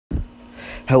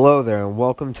Hello there, and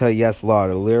welcome to Yes Lord,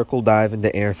 a lyrical dive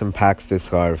into Anderson .Paak's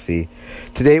discography.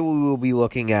 Today we will be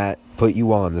looking at Put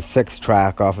You On, the sixth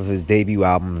track off of his debut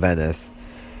album, Venice.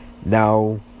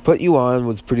 Now, Put You On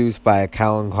was produced by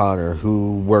Callan Connor,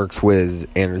 who works with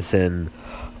Anderson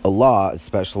a lot,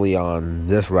 especially on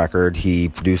this record. He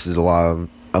produces a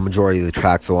majority of the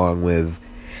tracks along with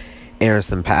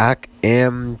Anderson .Paak,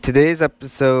 and today's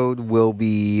episode will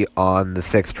be on the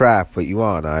sixth track, Put You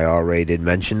On. I already did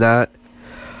mention that.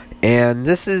 And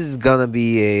this is gonna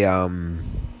be a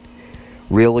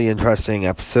really interesting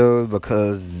episode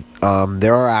because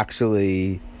there are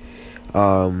actually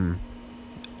a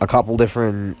couple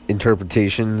different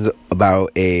interpretations about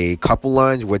a couple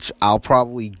lines, which I'll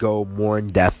probably go more in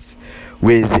depth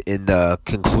with in the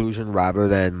conclusion rather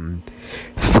than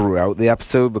throughout the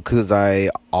episode, because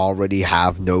I already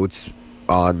have notes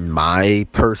on my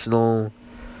personal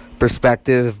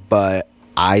perspective, but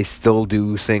I still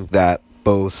do think that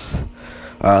both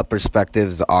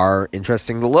perspectives are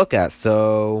interesting to look at.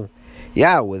 So,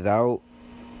 yeah, without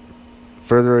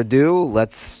further ado,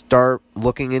 let's start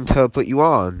looking into Put You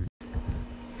On.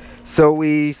 So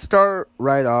we start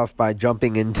right off by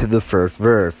jumping into the first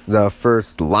verse. The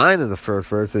first line of the first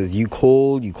verse is, you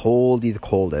cold, you the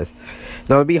coldest.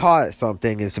 Now, to be hot at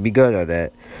something is to be good at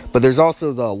it. But there's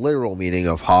also the literal meaning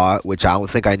of hot, which I don't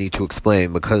think I need to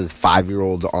explain because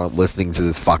 5-year-olds aren't listening to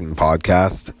this fucking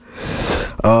podcast.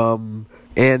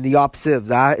 And the opposite of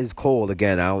that is cold.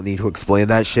 Again, I don't need to explain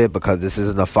that shit because this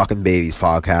isn't a fucking babies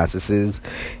podcast. This is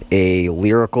a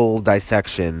lyrical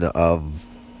dissection of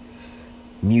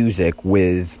music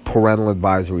with parental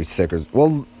advisory stickers.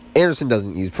 Well, Anderson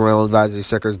doesn't use parental advisory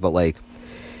stickers, but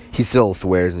he still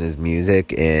swears in his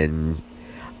music, and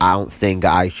I don't think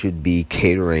I should be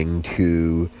catering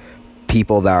to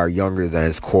people that are younger than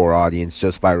his core audience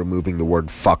just by removing the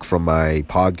word fuck from my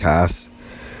podcast.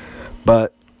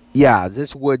 But yeah,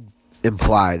 this would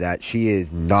imply that she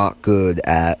is not good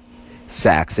at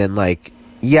sex, and I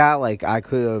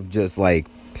could have just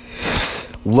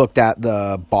looked at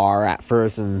the bar at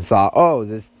first and saw,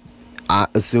 I'm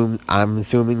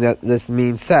assuming that this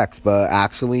means sex, but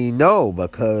actually no,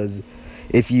 because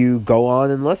if you go on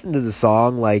and listen to the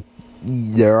song,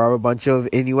 there are a bunch of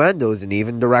innuendos and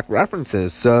even direct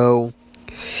references, so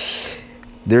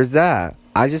there's that.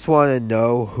 I just want to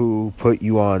know who put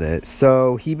you on it.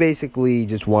 So he basically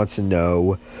just wants to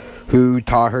know who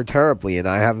taught her terribly, and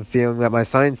I have a feeling that my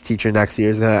science teacher next year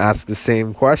is going to ask the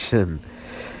same question.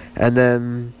 And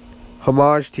then,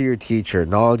 homage to your teacher.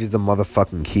 Knowledge is the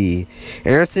motherfucking key.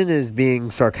 Anderson is being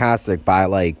sarcastic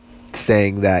by,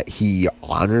 saying that he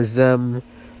honors them,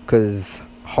 because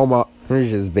homage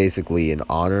is basically an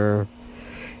honor.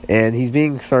 And he's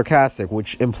being sarcastic,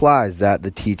 which implies that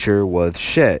the teacher was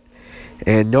shit.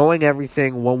 And knowing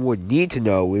everything one would need to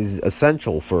know is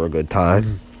essential for a good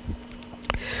time.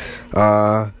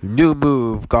 New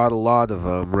move, got a lot of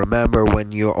them. Remember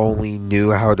when you only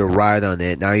knew how to ride on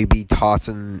it, now you be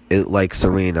tossing it like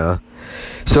Serena.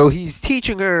 So he's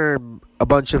teaching her a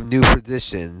bunch of new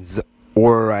positions,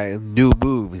 or new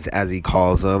moves as he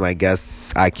calls them. I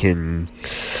guess I can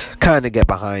kind of get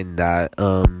behind that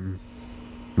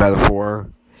metaphor.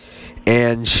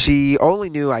 And she only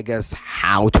knew, I guess,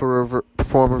 how to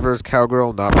perform reverse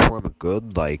cowgirl, not perform it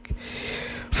good.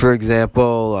 For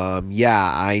example,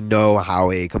 I know how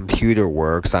a computer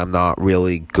works. I'm not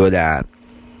really good at,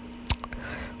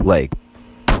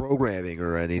 programming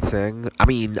or anything. I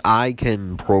mean, I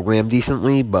can program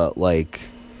decently, but,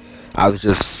 I was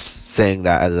just saying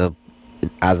that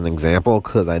as an example,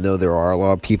 because I know there are a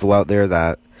lot of people out there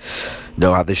that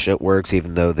know how this shit works,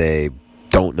 even though they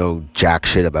don't know jack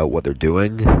shit about what they're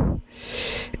doing.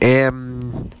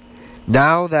 And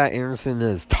now that Anderson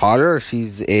has taught her,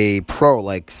 she's a pro,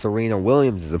 like Serena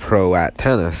Williams is a pro at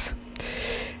tennis.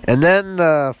 And then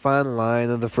the final line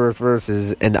of the first verse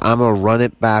is, and I'm gonna run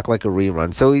it back like a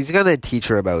rerun. So he's gonna teach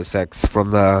her about sex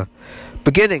from the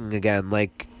beginning again,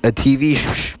 like a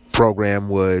TV program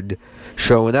would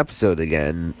show an episode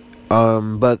again.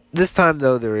 But this time,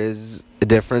 though, there is a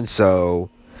difference, so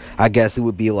I guess it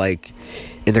would be an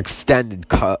extended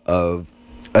cut of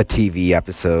a TV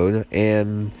episode.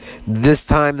 And this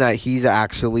time that he's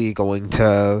actually going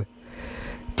to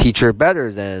teach her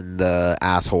better than the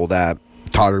asshole that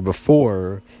taught her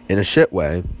before in a shit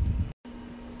way.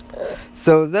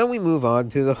 So then we move on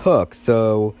to the hook.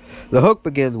 So the hook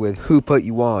begins with, who put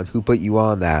you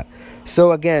on that?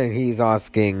 So again, he's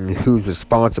asking who's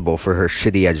responsible for her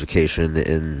shitty education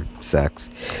in sex.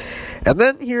 And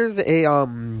then here's a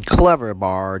clever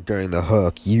bar during the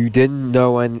hook. You didn't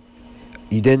know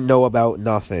about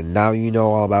nothing. Now you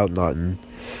know all about nothing.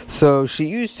 So she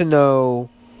used to know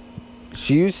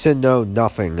she used to know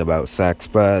nothing about sex,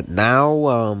 but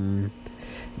now,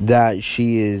 that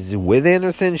she is with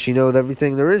Anderson, she knows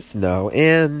everything there is to know.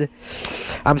 And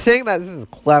I'm saying that this is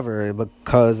clever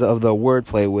because of the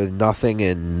wordplay with nothing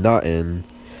and nuttin'.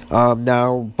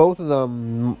 Now, both of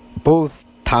them, both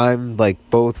times, like,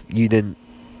 both you didn't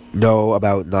know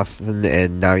about nothing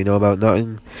and now you know about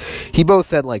nothing. He both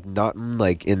said, like, nothing,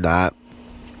 like, in that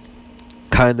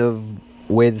kind of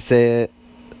way to say it.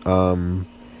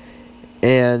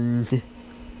 And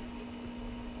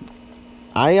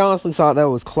I honestly thought that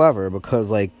was clever because,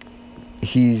 like,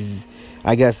 he's,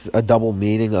 I guess, a double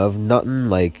meaning of nothing,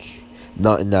 like,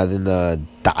 nothing as in the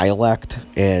dialect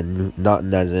and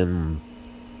nothing as in,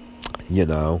 you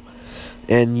know.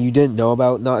 And you didn't know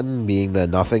about nothing being the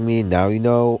nothing meaning. Now you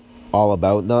know all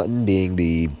about nothing being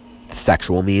the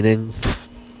sexual meaning.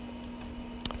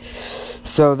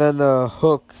 So then the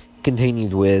hook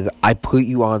continued with, I put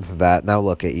you on for that, now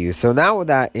look at you. So now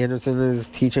that Anderson is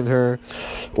teaching her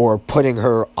or putting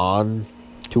her on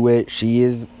to it, she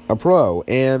is a pro.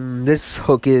 And this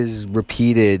hook is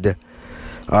repeated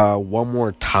one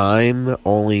more time,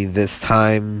 only this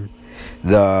time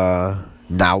the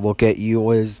now look at you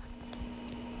is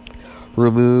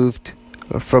removed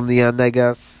from the end, I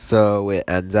guess. So it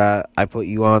ends at, I put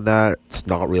you on that. It's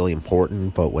not really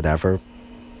important, but whatever.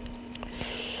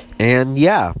 And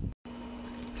yeah.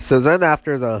 So then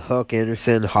after the hook,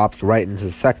 Anderson hops right into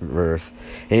the second verse.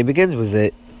 And he begins with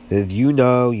it, you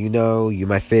know, you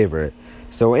my favorite.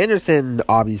 So Anderson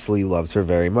obviously loves her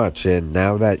very much. And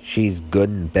now that she's good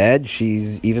in bed,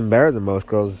 she's even better than most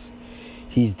girls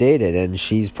he's dated. And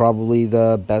she's probably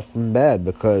the best in bed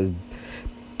because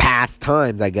past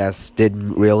times, I guess,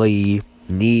 didn't really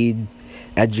need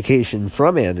education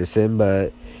from Anderson.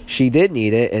 But she did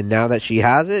need it. And now that she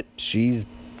has it, she's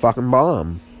fucking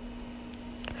bomb.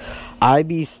 I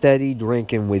be steady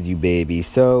drinking with you, baby.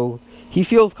 So he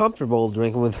feels comfortable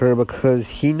drinking with her because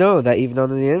he knows that even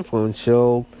under the influence,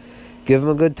 she'll give him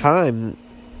a good time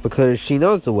because she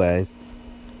knows the way.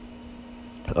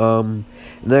 And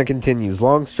then it continues.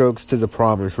 Long strokes to the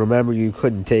promise. Remember, you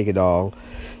couldn't take it all.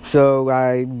 So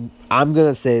I'm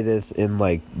gonna say this in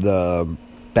like the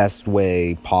best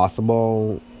way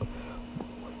possible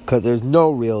because there's no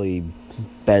really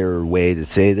better way to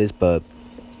say this, but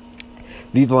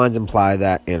these lines imply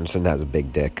that Anderson has a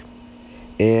big dick.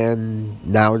 And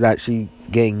now that she's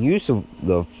getting used to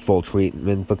the full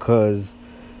treatment because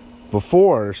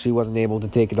before she wasn't able to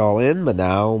take it all in, but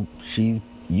now she's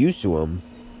used to him.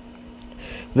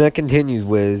 And that continues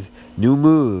with new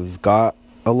moves, got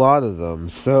a lot of them.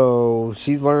 So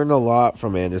she's learned a lot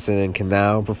from Anderson and can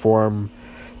now perform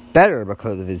better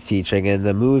because of his teaching. And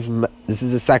the moves, this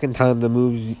is the second time the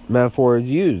moves metaphor is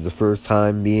used. The first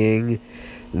time being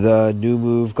the new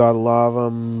move got a lot of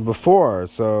them before,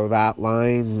 so that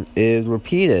line is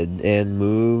repeated, and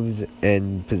moves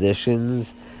and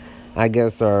positions, I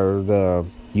guess, are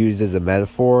used as a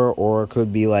metaphor, or it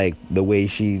could be like the way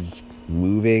she's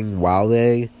moving while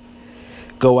they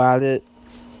go at it.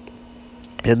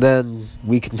 And then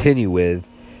we continue with,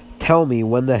 tell me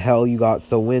when the hell you got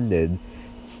so long-winded.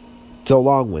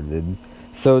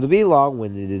 So to be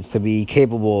long-winded is to be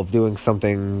capable of doing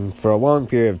something for a long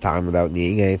period of time without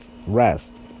needing a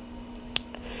rest.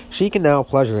 She can now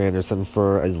pleasure Anderson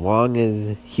for as long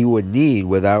as he would need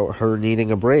without her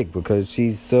needing a break because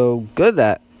she's so good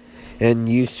at and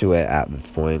used to it at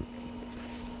this point.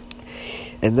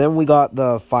 And then we got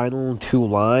the final two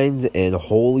lines, and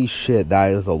holy shit,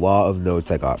 that is a lot of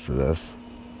notes I got for this.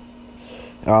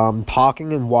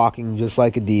 Talking and walking just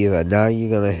like a diva. Now you're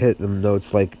gonna hit them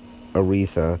notes like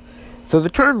Aretha. So the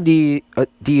term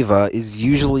diva is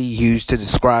usually used to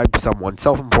describe someone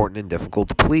self-important and difficult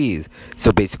to please.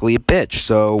 So basically a bitch.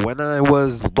 So when I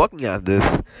was looking at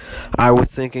this, I was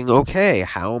thinking, okay,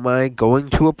 how am I going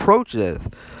to approach this?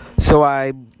 So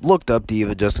I looked up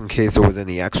diva just in case there was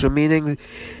any extra meaning,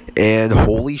 and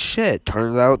holy shit,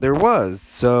 turns out there was.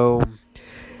 So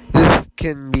this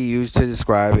can be used to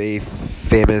describe a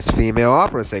famous female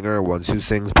opera singer, one who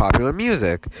sings popular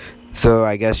music. So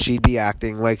I guess she'd be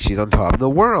acting like she's on top of the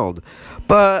world.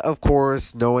 But, of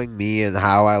course, knowing me and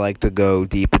how I like to go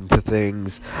deep into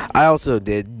things, I also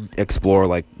did explore,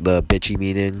 like, the bitchy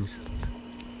meaning.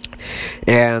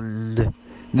 And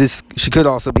she could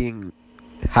also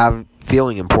have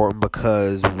feeling important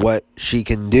because what she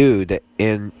can do to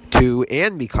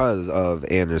and because of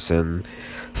Anderson.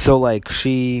 So, like,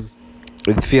 she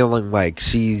is feeling like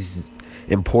she's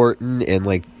important and,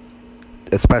 like,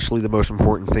 especially the most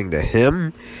important thing to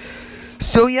him.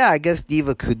 So yeah, I guess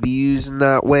diva could be used in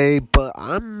that way, but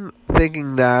I'm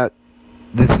thinking that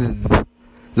this is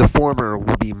the former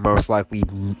would be most likely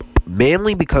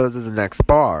mainly because of the next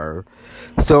bar.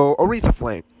 So Aretha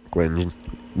Franklin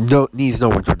needs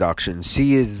no introduction.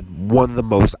 She is one of the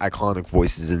most iconic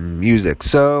voices in music.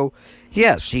 So,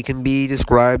 yes, she can be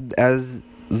described as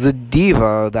the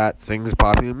diva that sings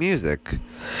popular music.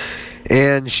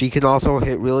 And she can also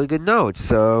hit really good notes.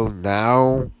 So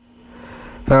now,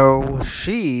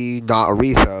 she, not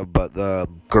Aretha, but the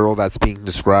girl that's being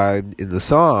described in the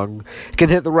song, can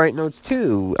hit the right notes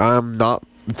too. Not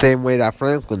the same way that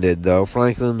Franklin did, though.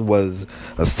 Franklin was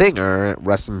a singer,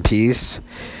 rest in peace.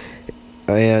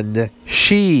 And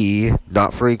she,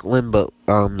 not Franklin, but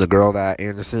the girl that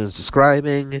Anderson is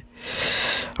describing,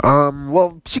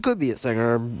 well, she could be a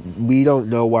singer. We don't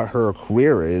know what her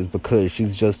career is because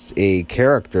she's just a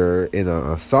character in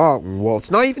a song. Well,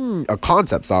 it's not even a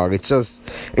concept song. It's just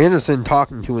Anderson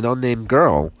talking to an unnamed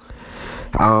girl.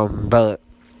 Well,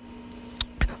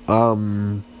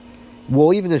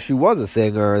 even if she was a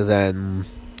singer, then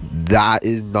that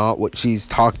is not what she's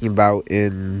talking about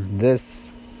in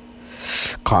this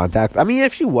context. I mean,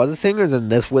 if she was a singer, then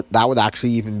that would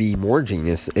actually even be more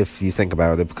genius if you think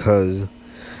about it, because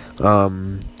now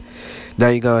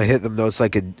you're gonna hit the notes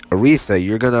like Aretha.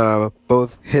 You're gonna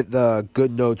both hit the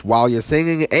good notes while you're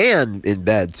singing and in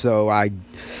bed. So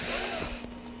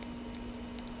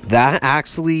that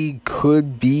actually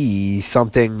could be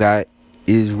something that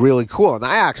is really cool, and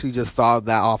I actually just thought of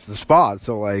that off the spot.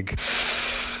 So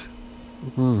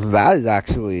that is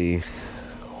actually,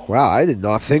 wow, I did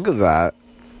not think of that.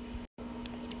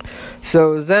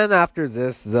 So then after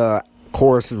this, the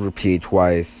chorus is repeated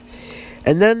twice.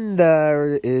 And then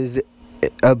there is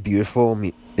a beautiful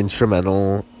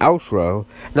instrumental outro.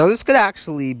 Now, this could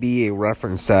actually be a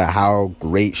reference to how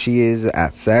great she is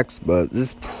at sex, but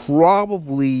this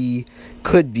probably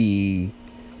could be,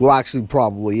 well, actually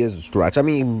probably is a stretch. I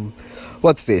mean,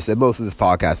 let's face it, most of this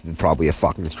podcast is probably a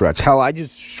fucking stretch. Hell, I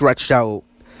just stretched out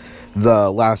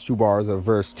the last 2 bars of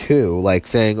verse 2,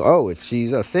 saying, oh, if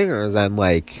she's a singer, then,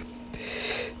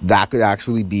 that could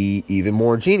actually be even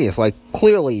more genius.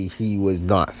 Clearly he was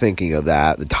not thinking of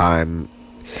that at the time.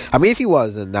 I mean, if he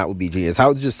was, then that would be genius. I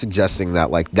was just suggesting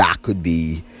that, that could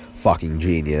be fucking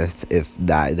genius if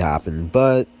that had happened.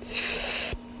 But,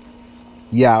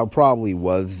 yeah, it probably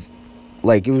was.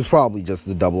 It was probably just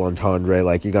the double entendre.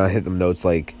 You're gonna hit them notes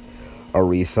like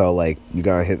Aretha. You're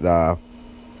gonna hit the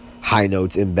high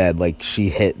notes in bed. She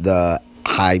hit the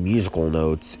high musical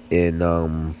notes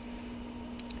in,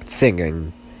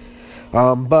 singing.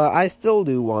 But I still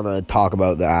do want to talk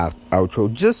about the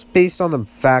outro, just based on the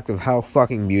fact of how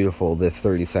fucking beautiful this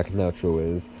 30-second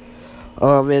outro is.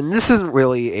 And this isn't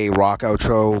really a rock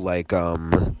outro like,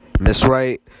 Miss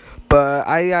Right, but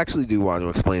I actually do want to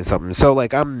explain something. So,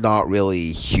 I'm not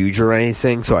really huge or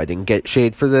anything, so I didn't get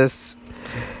shade for this.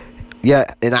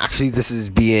 Yeah, and actually this is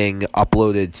being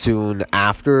uploaded soon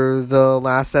after the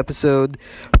last episode.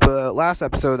 But last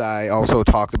episode I also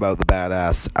talked about the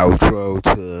badass outro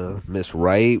to Miss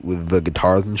Right with the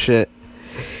guitars and shit.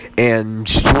 And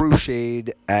threw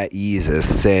shade at Yeezus,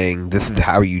 saying this is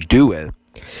how you do it.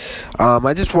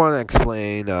 I just want to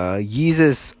explain,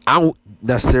 Yeezus, I don't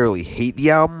necessarily hate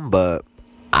the album, but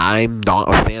I'm not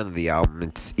a fan of the album.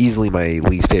 It's easily my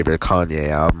least favorite Kanye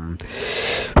album.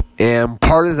 And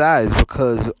part of that is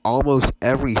because almost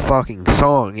every fucking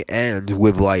song ends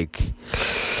with,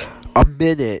 a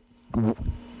minute.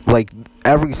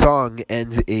 Every song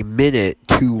ends a minute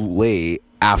too late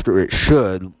after it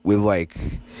should,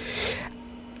 with,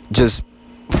 just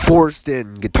forced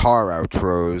in guitar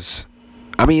outros.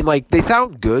 I mean, they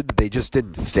sound good, but they just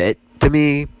didn't fit to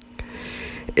me.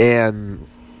 And,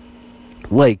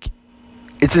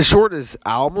 it's the shortest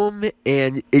album,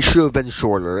 and it should have been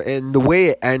shorter. And the way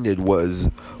it ended was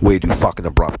way too fucking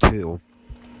abrupt, too.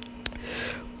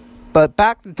 But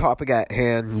back to the topic at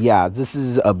hand, yeah, this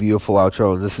is a beautiful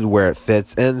outro, and this is where it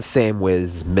fits. And same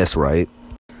with Miss Right.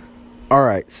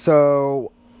 Alright,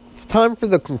 so it's time for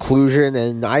the conclusion,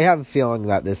 and I have a feeling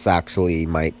that this actually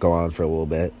might go on for a little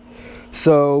bit.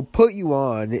 So, Put You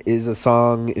On is a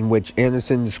song in which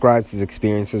Anderson describes his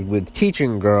experiences with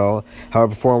teaching a girl how to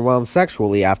perform well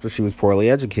sexually after she was poorly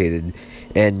educated.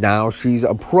 And now she's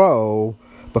a pro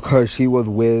because she was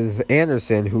with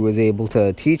Anderson, who was able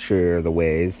to teach her the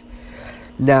ways.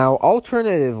 Now,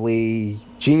 alternatively,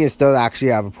 Genius does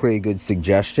actually have a pretty good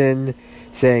suggestion,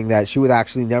 saying that she was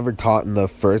actually never taught in the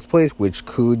first place, which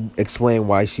could explain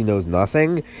why she knows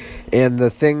nothing. And the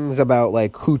things about,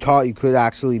 who taught you could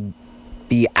actually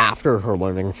be after her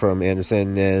learning from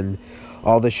Anderson, and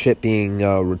all this shit being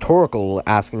rhetorical,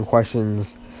 asking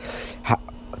questions how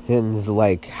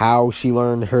she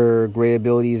learned her great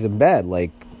abilities in bed.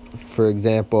 For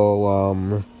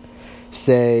example,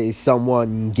 say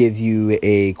someone gives you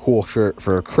a cool shirt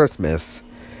for Christmas,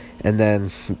 and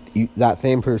then that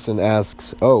same person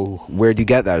asks, oh, where'd you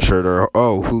get that shirt? Or,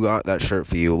 oh, who got that shirt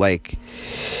for you? Like,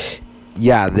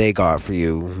 yeah, they got it for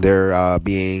you. They're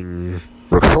being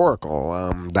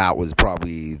rhetorical. That was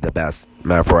probably the best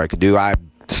metaphor I could do.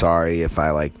 I'm sorry if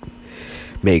I, like,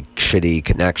 make shitty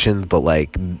connections, but,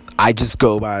 like, I just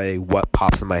go by what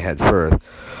pops in my head first.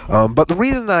 But the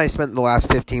reason that I spent the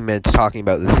last 15 minutes talking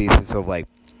about the thesis of, like,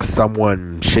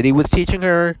 someone shitty was teaching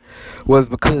her was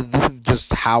because this is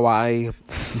just how I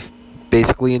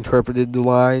basically interpreted the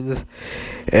lines.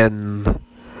 And,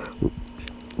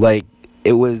 like,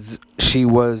 she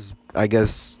was, I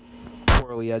guess,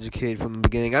 poorly educated from the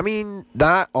beginning. I mean,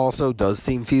 that also does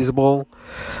seem feasible,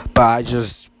 but I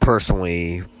just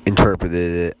personally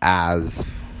interpreted it as,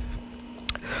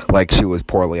 like, she was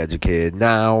poorly educated.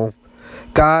 Now,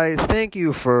 guys, thank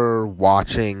you for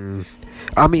listening.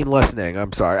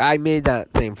 I'm sorry. I made that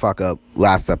same fuck up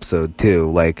last episode, too.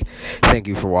 Like, thank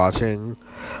you for watching.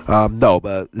 No,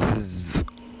 but this is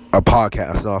a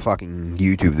podcast, not a fucking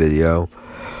YouTube video.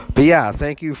 But yeah,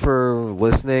 thank you for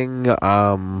listening.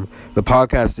 The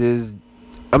podcast is,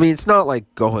 it's not,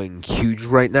 like, going huge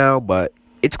right now, but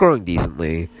it's growing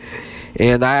decently.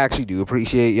 And I actually do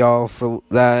appreciate y'all for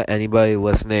that. Anybody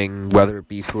listening, whether it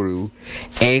be through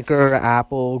Anchor,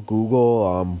 Apple,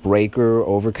 Google, Breaker,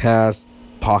 Overcast,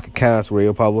 Pocket Cast,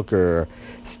 Radio Public, or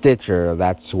Stitcher.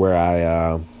 That's where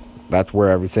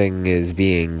everything is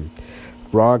being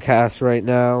broadcast right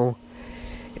now.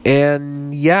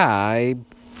 And yeah, I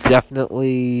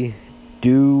definitely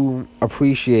do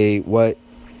appreciate what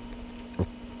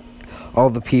all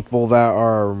the people that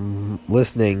are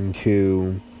listening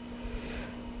to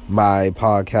my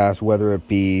podcast, whether it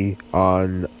be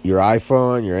on your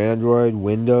iPhone, your Android,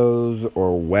 Windows,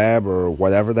 or web, or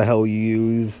whatever the hell you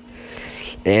use.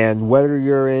 And whether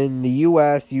you're in the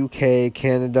US, UK,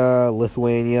 Canada,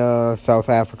 Lithuania, South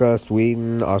Africa,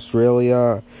 Sweden,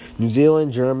 Australia, New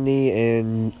Zealand, Germany,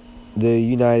 and the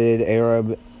United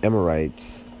Arab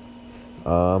Emirates.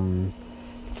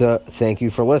 So thank you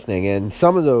for listening. And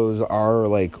some of those are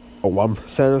like a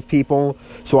 1% of people.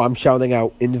 So I'm shouting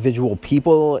out individual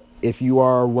people. If you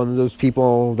are one of those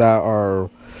people that are,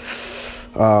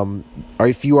 or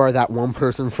if you are that one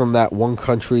person from that one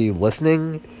country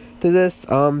listening to this,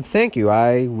 thank you.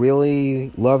 I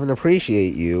really love and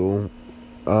appreciate you.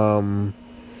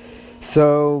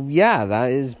 So yeah,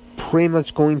 that is pretty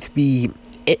much going to be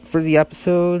it for the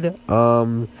episode.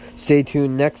 Stay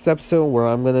tuned next episode where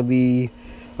I'm gonna be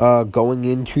going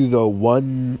into the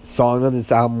one song on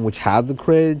this album which had the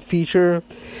credited feature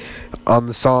on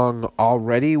the song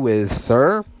Already with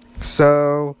Thur.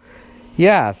 So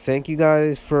yeah, thank you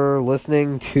guys for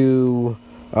listening to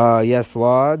Yes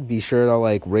Lord. Be sure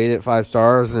to rate it 5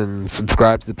 stars and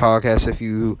subscribe to the podcast if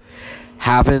you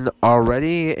haven't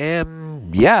already.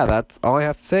 And yeah, that's all I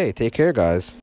have to say. Take care, guys.